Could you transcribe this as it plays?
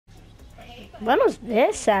When was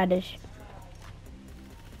this saddish?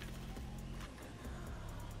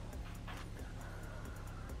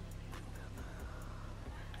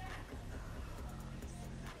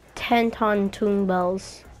 Ten-ton tune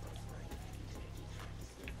bells.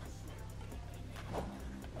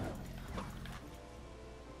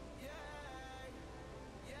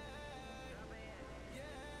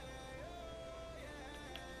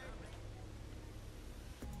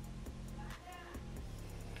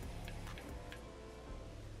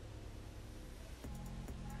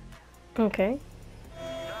 Okay.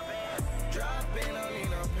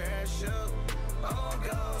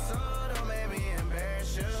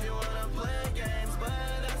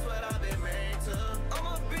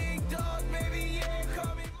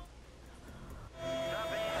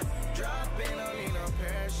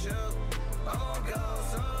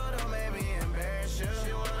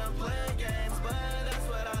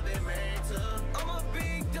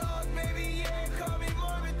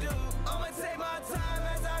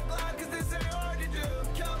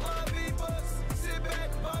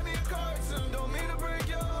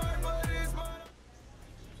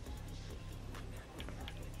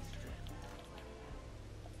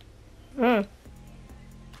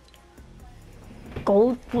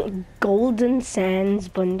 Golden Sands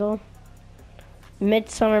bundle.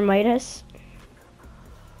 Midsummer Midas.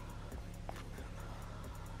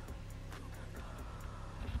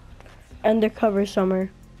 Undercover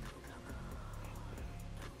Summer.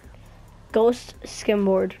 Ghost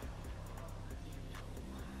Skimboard.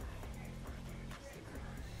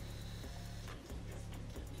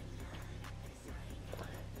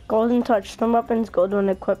 Golden Touch. Some weapons gold when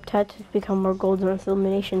equipped. Tattoos become more golden with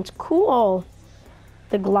illuminations. Cool.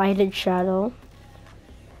 The Glided Shadow.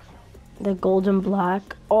 The Golden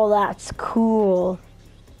Black. Oh, that's cool.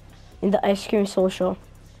 And the Ice Cream Social.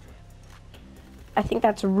 I think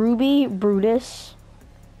that's Ruby, Brutus,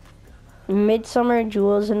 Midsummer,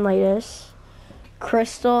 Jewels and Midas,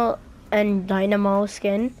 Crystal and Dynamo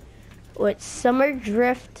skin with Summer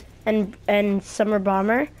Drift and Summer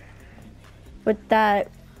Bomber with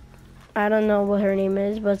that, I don't know what her name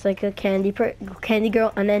is, but it's like a candy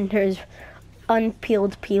girl, and then there's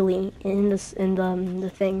Unpeeled Peely in the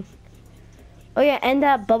thing. Oh yeah, and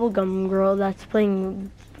that bubblegum girl that's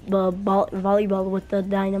playing the volleyball with the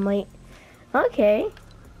dynamite. Okay.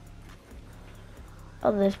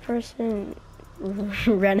 Oh, this person,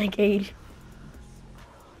 Renegade.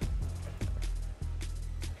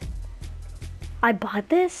 I bought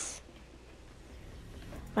this?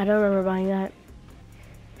 I don't remember buying that.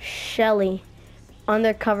 Shelly,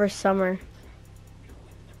 Undercover Summer.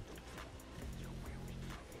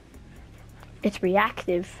 It's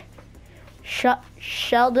reactive.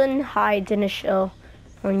 Sheldon hides in a shell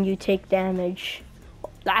when you take damage.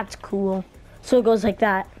 That's cool. So it goes like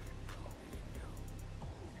that.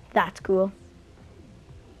 That's cool.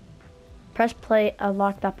 Press play,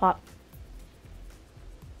 unlock that pop.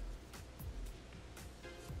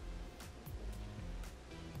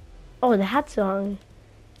 Oh, that song.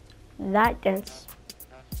 That dance.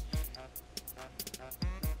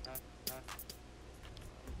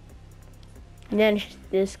 And then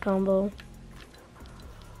this combo,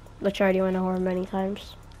 which I already went over many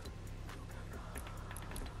times.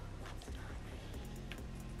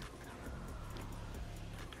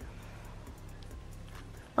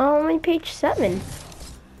 Oh, I'm on page 7.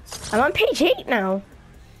 I'm on page 8 now.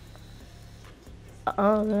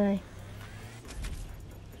 Oh, my.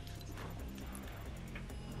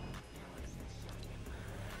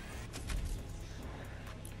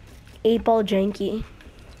 Eight-ball janky.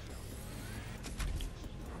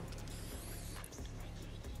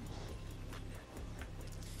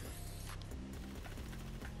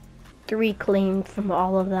 Three claimed from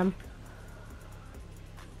all of them.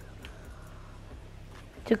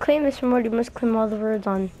 To claim this reward, you must claim all the words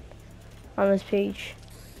on this page.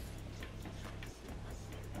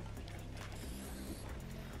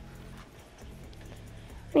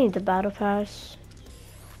 I need the battle pass.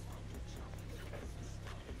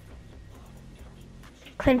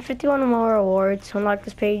 Claim 51 more rewards to unlock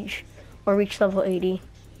this page or reach level 80.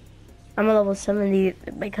 I'm at level 70.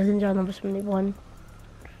 My cousin's on level 71.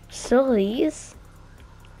 Still these?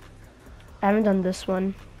 I haven't done this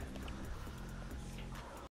one.